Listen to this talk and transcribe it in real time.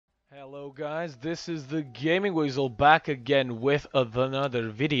Hello guys, this is the Gaming Weasel back again with another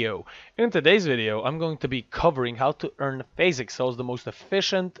video. In today's video, I'm going to be covering how to earn Phasic cells the most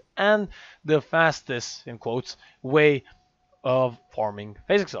efficient and the fastest, in quotes, way of farming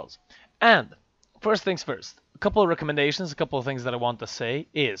Phasic cells. And first things first, a couple of recommendations, a couple of things that I want to say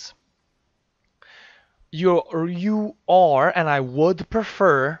is you are, and I would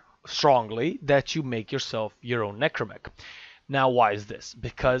prefer strongly that you make yourself your own necromech. Now, why is this?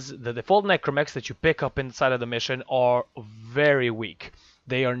 Because the default necromechs that you pick up inside of the mission are very weak.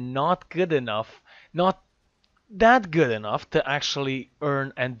 They are not good enough, not that good enough to actually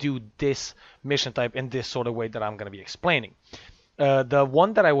earn and do this mission type in this sort of way that I'm going to be explaining. The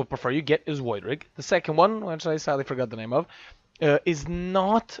one that I would prefer you get is Voidrig. The second one, which I sadly forgot the name of, is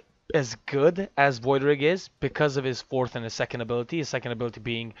not as good as Voidrig is because of his fourth and his second ability. His second ability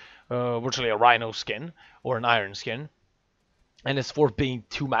being virtually a rhino skin or an iron skin, and his fourth being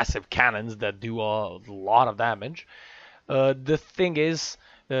two massive cannons that do a lot of damage. The thing is,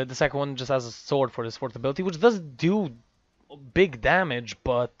 the second one just has a sword for his fourth ability, which does do big damage,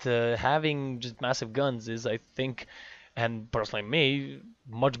 but having just massive guns is, I think, and personally me,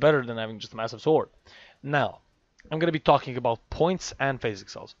 much better than having just a massive sword. Now, I'm going to be talking about points and Phasic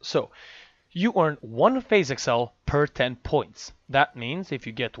cells. So, you earn one Phasic cell per 10 points. That means if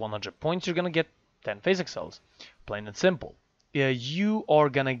you get 100 points, you're going to get 10 Phasic cells. Plain and simple. You are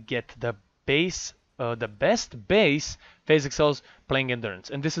going to get the best base Phasic cells playing Endurance.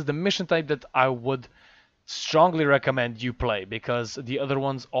 And this is the mission type that I would strongly recommend you play, because the other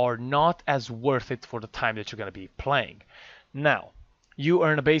ones are not as worth it for the time that you're going to be playing. Now, you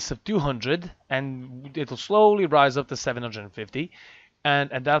earn a base of 200 and it'll slowly rise up to 750, and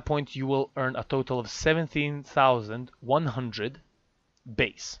at that point you will earn a total of 17,100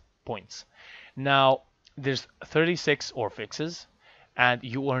 base points. Now, there's 36 Orphixes, and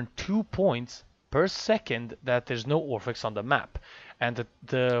you earn 2 points per second that there's no Orphix on the map. And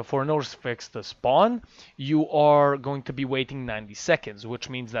for an Orphix to spawn, you are going to be waiting 90 seconds, which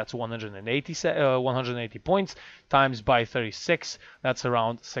means that's 180 points times by 36. That's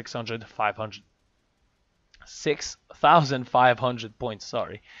around 6,500 points.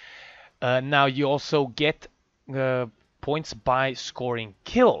 Sorry. Now you also get points by scoring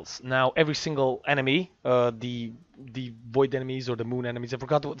kills. Now every single enemy, the void enemies or the moon enemies, I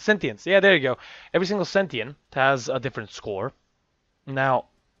forgot what sentients. Yeah, there you go. Every single sentient has a different score. Now,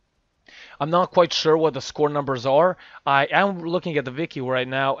 I'm not quite sure what the score numbers are. I am looking at the wiki right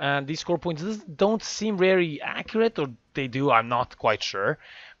now, and these score points don't seem very accurate, or they do, I'm not quite sure.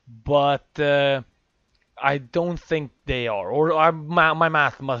 But I don't think they are, or my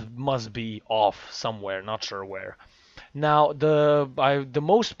math must be off somewhere, not sure where. Now, the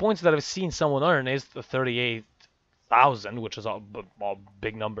most points that I've seen someone earn is the 38,000, which is a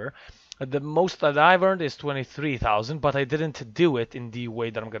big number. The most that I've earned is 23,000, but I didn't do it in the way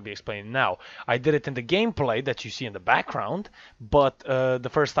that I'm going to be explaining now. I did it in the gameplay that you see in the background, but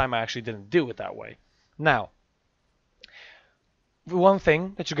the first time I actually didn't do it that way. Now, one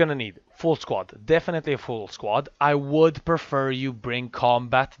thing that you're going to need, full squad. Definitely a full squad. I would prefer you bring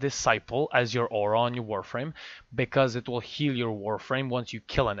Combat Disciple as your aura on your Warframe, because it will heal your Warframe once you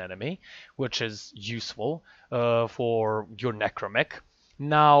kill an enemy, which is useful for your Necromech.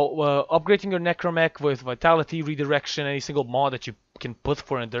 Now, upgrading your Necromech with Vitality, Redirection, any single mod that you can put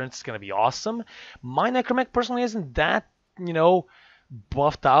for Endurance is going to be awesome. My Necromech personally isn't that,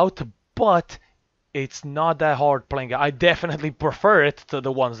 buffed out, but it's not that hard playing. I definitely prefer it to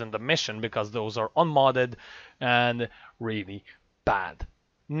the ones in the mission, because those are unmodded and really bad.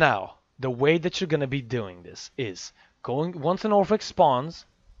 Now, the way that you're going to be doing this is once an Orphix spawns,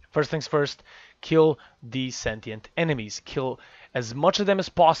 first things first, kill the sentient enemies. Kill as much of them as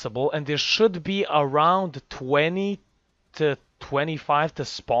possible, and there should be around 20 to 25 to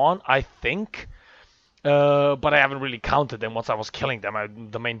spawn, I think. But I haven't really counted them once I was killing them.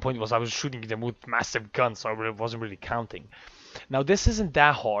 The main point was I was shooting them with massive guns, so I wasn't really counting. Now, this isn't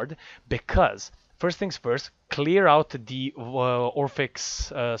that hard, because first things first, clear out the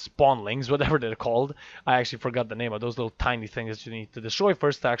Orphix spawnlings, whatever they're called. I actually forgot the name of those little tiny things that you need to destroy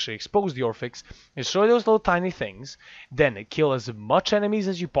first to actually expose the Orphix. Destroy those little tiny things, then kill as much enemies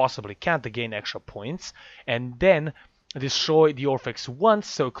as you possibly can to gain extra points, and then destroy the Orphix once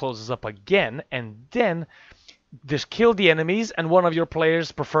so it closes up again, and then just kill the enemies, and one of your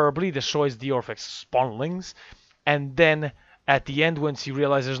players preferably destroys the Orphix spawnlings, and then at the end, once you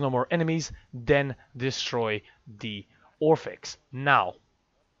realize there's no more enemies, then destroy the Orphix. Now,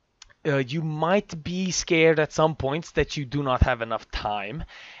 you might be scared at some points that you do not have enough time,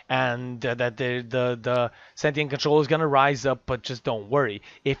 and that the sentient control is gonna rise up, but just don't worry.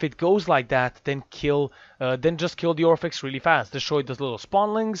 If it goes like that, then just kill the Orphics really fast. Destroy the little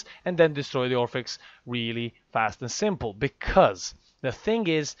spawnlings, and then destroy the Orphics really fast and simple. Because the thing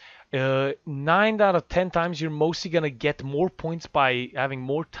is, 9 out of 10 times you're mostly gonna get more points by having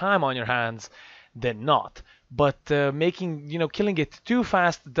more time on your hands than not. But killing it too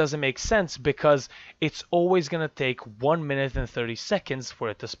fast doesn't make sense because it's always gonna take 1 minute and 30 seconds for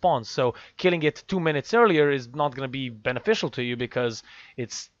it to spawn. So killing it 2 minutes earlier is not gonna be beneficial to you because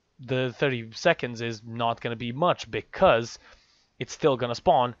the 30 seconds is not gonna be much because it's still gonna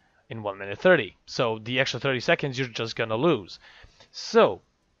spawn in 1 minute 30. So the extra 30 seconds you're just gonna lose. So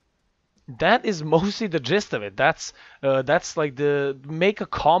that is mostly the gist of it. That's like make a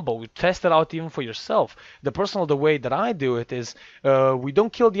combo, test it out even for yourself. The way that I do it is we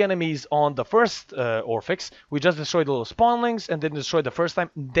don't kill the enemies on the first Orphics. We just destroy the little spawnlings and then destroy the first time,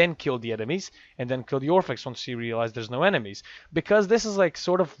 then kill the enemies, and then kill the Orphics once you realize there's no enemies. Because this is like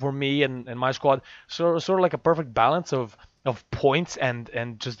sort of for me and my squad sort of like a perfect balance of points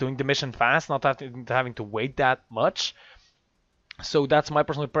and just doing the mission fast, not having to wait that much. So that's my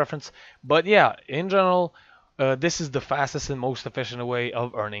personal preference. But yeah, in general, this is the fastest and most efficient way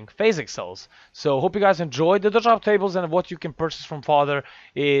of earning Phasic cells. So hope you guys enjoyed the drop tables, and what you can purchase from Father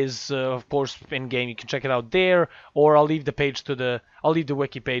is of course in game. You can check it out there, or I'll leave the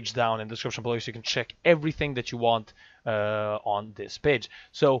wiki page down in the description below so you can check everything that you want on this page.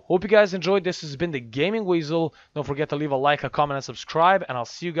 So hope you guys enjoyed. This has been the Gaming Weasel. Don't forget to leave a like, a comment, and subscribe, and I'll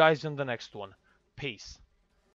see you guys in the next one. Peace.